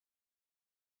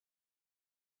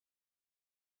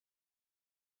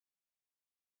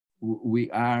we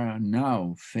are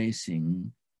now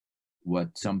facing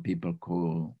what some people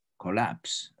call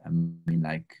collapse. I mean,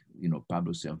 like,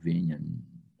 Pablo Servigne and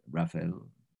Rafael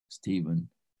Stevens,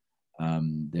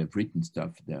 they've written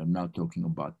stuff. They're now talking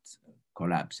about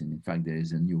collapse. And in fact, there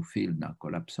is a new field now,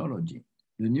 collapsology.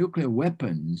 The nuclear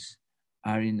weapons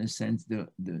are, in a sense,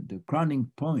 the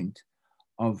crowning point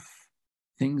of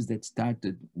things that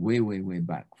started way, way, way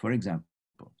back. For example,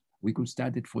 we could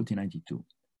start at 1492,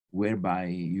 whereby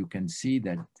you can see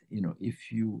that,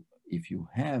 if you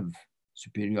have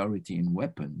superiority in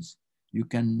weapons, you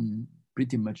can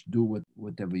pretty much do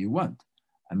whatever you want.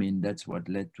 I mean, that's what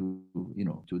led to,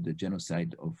 to the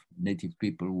genocide of native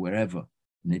people wherever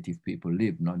native people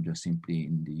live, not just simply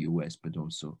in the US, but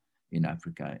also in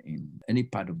Africa, in any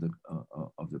part of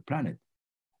the planet.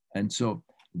 And so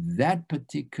that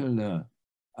particular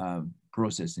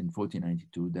process in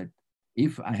 1492, that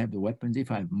if I have the weapons,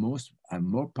 if I'm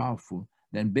more powerful,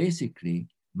 then basically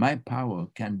my power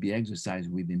can be exercised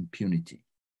with impunity.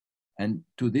 And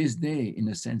to this day, in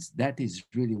a sense, that is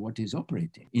really what is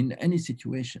operating in any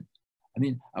situation. I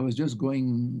mean, I was just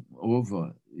going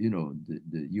over,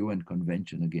 the UN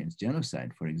Convention Against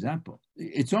Genocide, for example.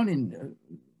 It's only,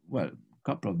 a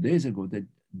couple of days ago that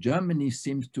Germany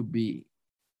seems to be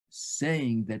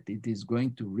saying that it is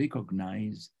going to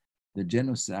recognize the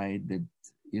genocide that,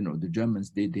 the Germans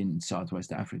did in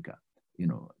Southwest Africa,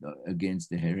 against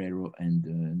the Herero and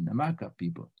the Namaka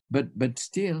people. But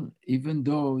still, even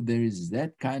though there is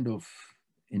that kind of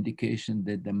indication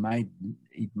that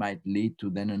it might lead to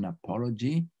then an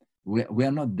apology,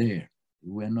 we're not there.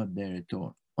 We're not there at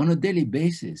all. On a daily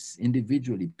basis,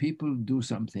 individually, people do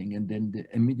something, and then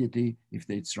immediately, if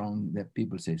it's wrong, that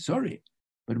people say sorry.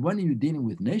 But when you're dealing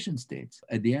with nation states,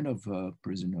 at the end of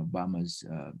President Obama's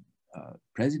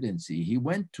presidency, he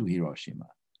went to Hiroshima.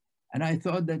 And I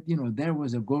thought that, there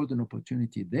was a golden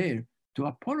opportunity there to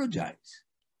apologize,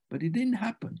 but it didn't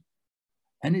happen.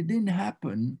 And it didn't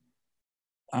happen,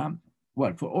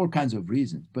 for all kinds of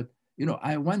reasons. But,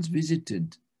 I once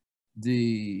visited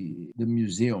the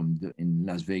museum in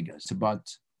Las Vegas about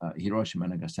Hiroshima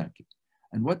and Nagasaki.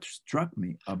 And what struck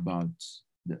me about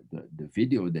the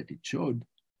video that it showed,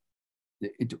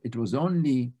 it was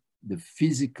only the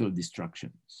physical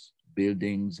destructions,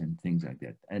 buildings and things like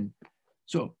that. And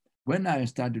so when I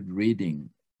started reading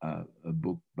a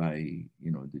book by,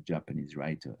 the Japanese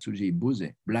writer, Masuji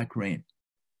Ibuse, Black Rain.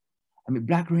 I mean,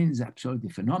 Black Rain is absolutely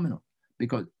phenomenal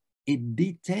because it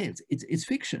details, it's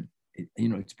fiction.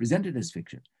 It's presented as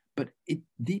fiction, but it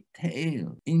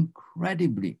details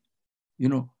incredibly,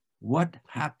 what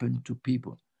happened to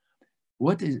people.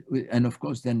 And of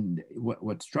course, then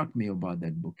what struck me about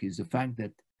that book is the fact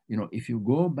that, if you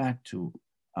go back to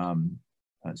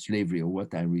slavery, or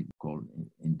what I call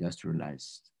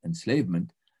industrialized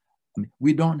enslavement, I mean,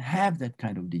 we don't have that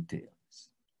kind of details.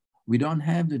 We don't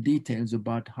have the details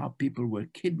about how people were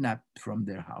kidnapped from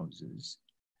their houses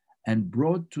and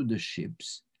brought to the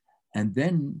ships and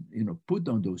then, put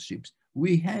on those ships.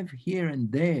 We have here and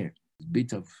there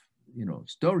bits of,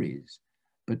 stories,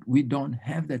 but we don't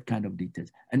have that kind of details.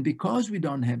 And because we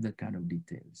don't have that kind of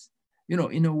details,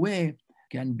 in a way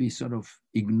can be sort of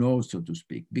ignored, so to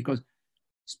speak. Because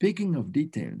speaking of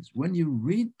details, when you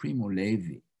read Primo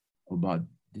Levi about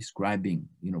describing,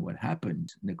 what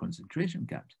happened in the concentration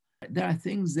camps, there are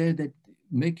things there that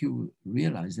make you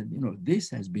realize that, this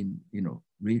has been,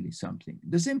 really something.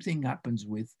 The same thing happens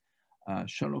with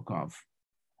Sholokov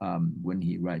when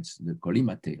he writes the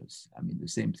Kolyma Tales. I mean, the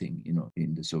same thing,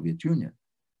 in the Soviet Union.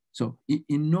 So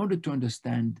in order to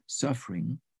understand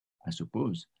suffering, I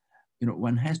suppose,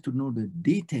 one has to know the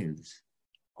details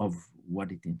of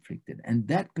what it inflicted. And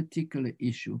that particular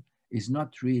issue is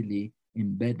not really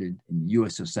embedded in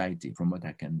US society from what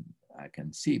I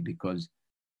can see, because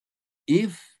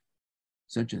if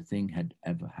such a thing had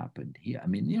ever happened here, I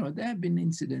mean, there have been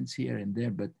incidents here and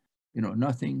there, but,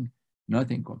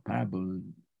 nothing comparable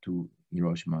to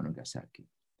Hiroshima and Nagasaki,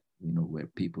 where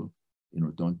people,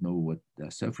 don't know what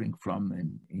they're suffering from,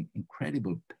 and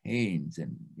incredible pains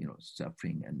and,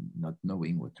 suffering and not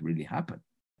knowing what really happened.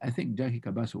 I think Jacques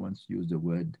Depelchin once used the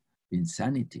word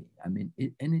insanity. I mean,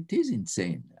 and it is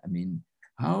insane. I mean,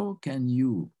 how can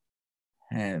you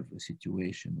have a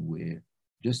situation where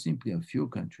just simply a few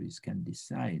countries can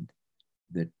decide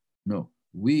that, no,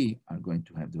 we are going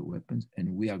to have the weapons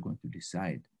and we are going to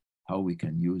decide how we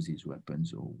can use these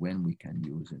weapons or when we can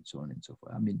use, and so on and so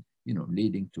forth. I mean,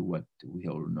 leading to what we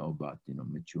all know about,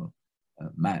 mutual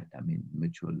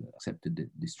mutual accepted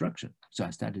destruction. So I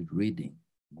started reading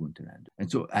Günther Anders.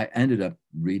 And so I ended up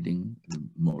reading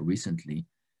more recently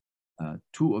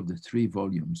 2 of the 3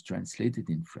 volumes translated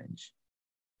in French.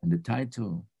 And the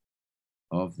title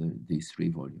of these 3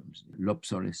 volumes,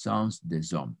 L'obsolescence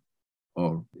des hommes,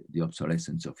 or the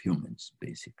obsolescence of humans,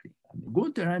 basically. I mean,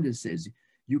 Günther Anders says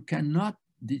you cannot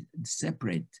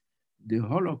separate the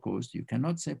Holocaust, you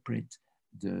cannot separate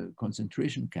the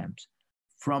concentration camps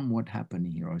from what happened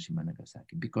in Hiroshima and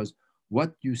Nagasaki, because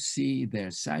what you see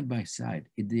there side by side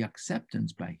is the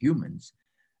acceptance by humans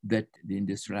that the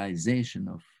industrialization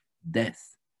of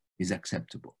death is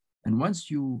acceptable. And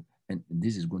once you, and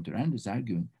this is Günther Anders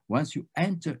arguing, once you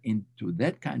enter into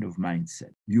that kind of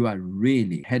mindset, you are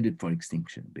really headed for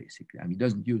extinction, basically. I mean, he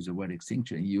doesn't use the word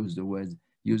extinction, he uses the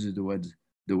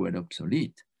word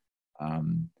obsolete.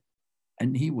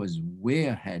 And he was way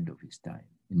ahead of his time,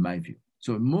 in my view.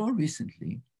 So more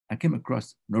recently, I came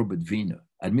across Norbert Wiener,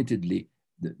 admittedly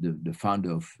the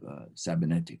founder of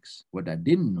cybernetics. What I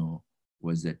didn't know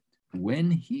was that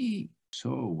when he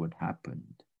saw what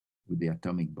happened with the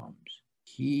atomic bombs,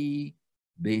 he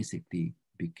basically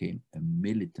became a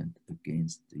militant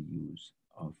against the use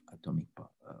of atomic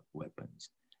weapons.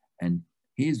 And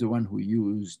he's the one who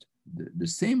used the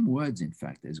same words, in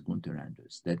fact, as Günther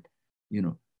Anders, that, you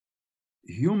know,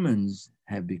 humans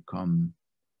have become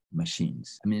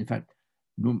machines. I mean, in fact,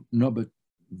 Norbert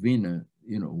Wiener,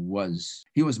 you know, was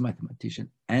a mathematician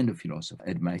and a philosopher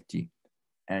at MIT,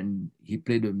 and he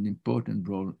played an important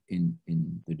role in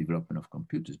the development of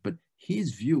computers. But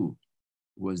his view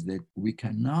was that we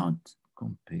cannot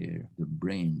compare the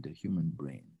brain, the human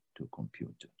brain, to a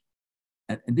computer.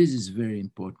 And this is a very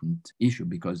important issue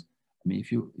because, I mean,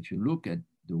 if you look at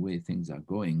the way things are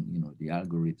going, you know, the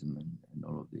algorithm and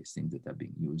all of these things that are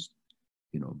being used,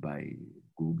 you know, by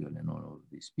Google and all of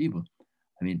these people,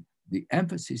 I mean, the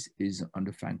emphasis is on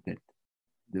the fact that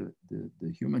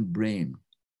the human brain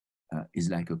is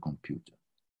like a computer.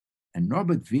 And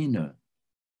Norbert Wiener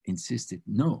insisted,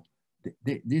 no,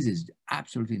 this is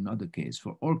absolutely not the case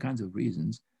for all kinds of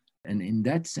reasons. And in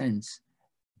that sense,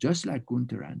 just like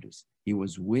Günther Anders, he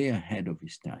was way ahead of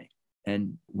his time.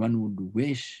 And one would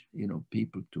wish, you know,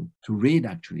 people to read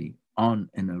actually on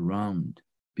and around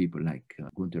people like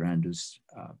Günther Anders,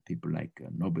 people like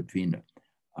Norbert Wiener.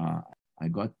 I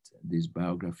got this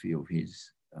biography of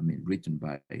his, I mean, written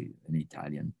by an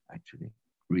Italian, actually,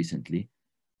 recently.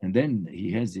 And then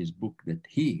he has this book that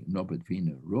Norbert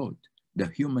Wiener, wrote, The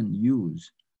Human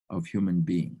Use of Human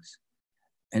Beings.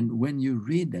 And when you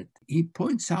read that, he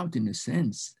points out, in a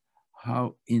sense,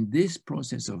 how in this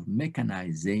process of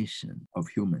mechanization of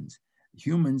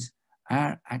humans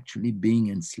are actually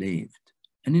being enslaved.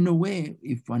 And in a way,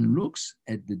 if one looks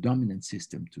at the dominant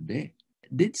system today,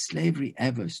 did slavery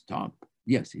ever stop?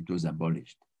 Yes, it was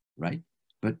abolished, right?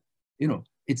 But, you know,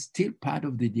 it's still part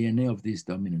of the DNA of this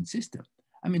dominant system.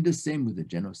 I mean, the same with the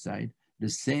genocide, the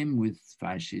same with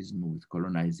fascism, with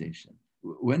colonization.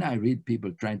 When I read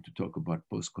people trying to talk about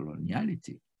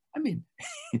post-coloniality, I mean,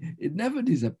 it never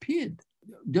disappeared.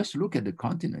 Just look at the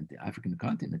continent, the African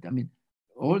continent. I mean,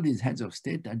 all these heads of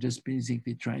state are just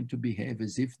basically trying to behave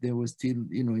as if they were still,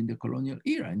 you know, in the colonial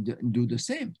era and do the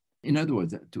same. In other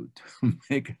words, to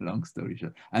make a long story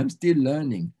short, I'm still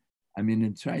learning, I mean,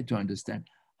 and try to understand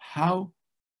how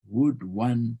would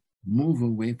one move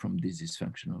away from this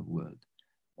dysfunctional world.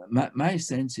 My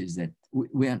sense is that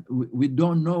we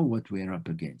don't know what we're up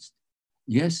against.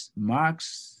 Yes,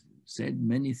 Marx said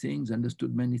many things,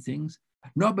 understood many things.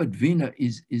 Norbert Wiener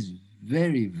is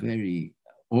very, very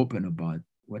open about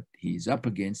what he's up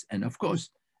against. And of course,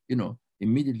 you know,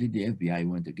 immediately the FBI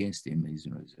went against him. He's,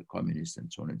 you know, he's a communist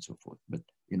and so on and so forth. But,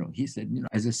 you know, he said, you know,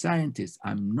 as a scientist,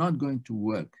 I'm not going to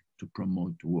work to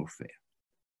promote warfare.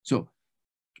 So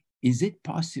is it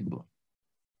possible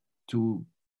to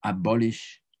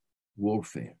abolish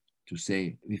warfare, to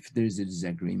say if there's a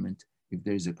disagreement, if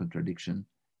there's a contradiction,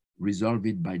 resolve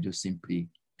it by just simply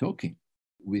talking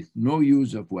with no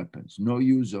use of weapons, no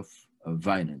use of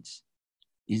violence?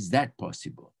 Is that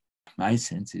possible? My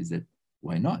sense is that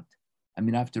why not? I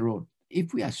mean, after all,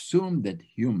 if we assume that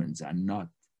humans are not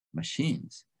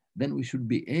machines, then we should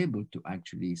be able to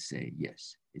actually say,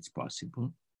 yes, it's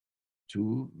possible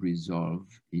to resolve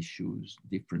issues,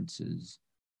 differences,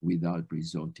 without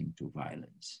resorting to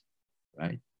violence,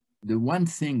 right? The one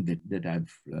thing that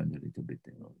I've learned a little bit,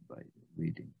 you know, by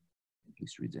reading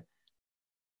history, that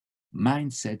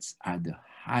mindsets are the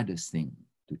hardest thing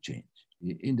to change.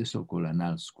 In the so-called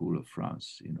Annales School of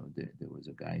France, you know, there was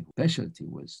a guy whose specialty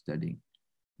was studying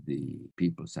the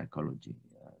people's psychology,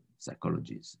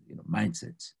 psychologies, you know,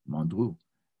 mindsets, Mandrou.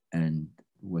 And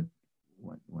what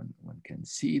one can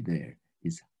see there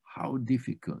is how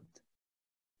difficult,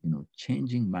 you know,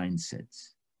 changing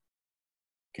mindsets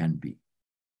can be.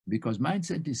 Because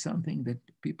mindset is something that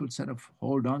people sort of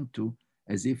hold on to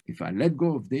as if I let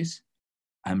go of this,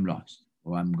 I'm lost.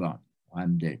 or I'm gone, or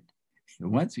I'm dead. So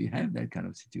once we have that kind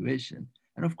of situation,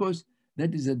 and of course,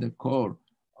 that is at the core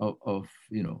of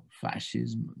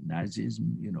fascism,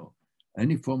 Nazism,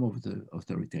 any form of the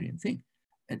authoritarian thing.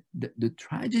 And the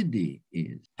tragedy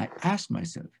is, I ask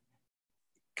myself,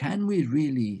 can we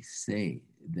really say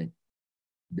that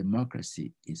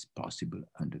democracy is possible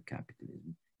under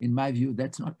capitalism? In my view,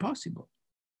 that's not possible.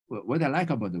 What I like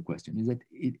about the question is that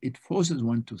it forces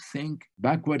one to think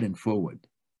backward and forward,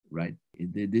 right?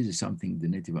 This is something the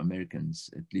Native Americans,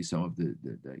 at least some of the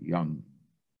young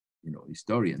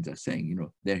historians are saying,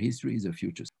 their history is the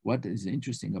future. What is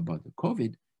interesting about the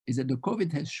COVID is that the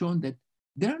COVID has shown that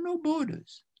there are no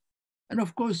borders. And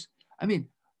of course, I mean,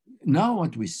 now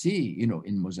what we see,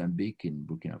 in Mozambique, in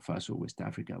Burkina Faso, West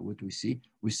Africa, what we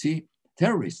see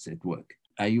terrorists at work.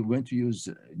 Are you going to use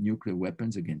nuclear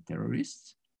weapons against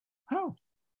terrorists? How?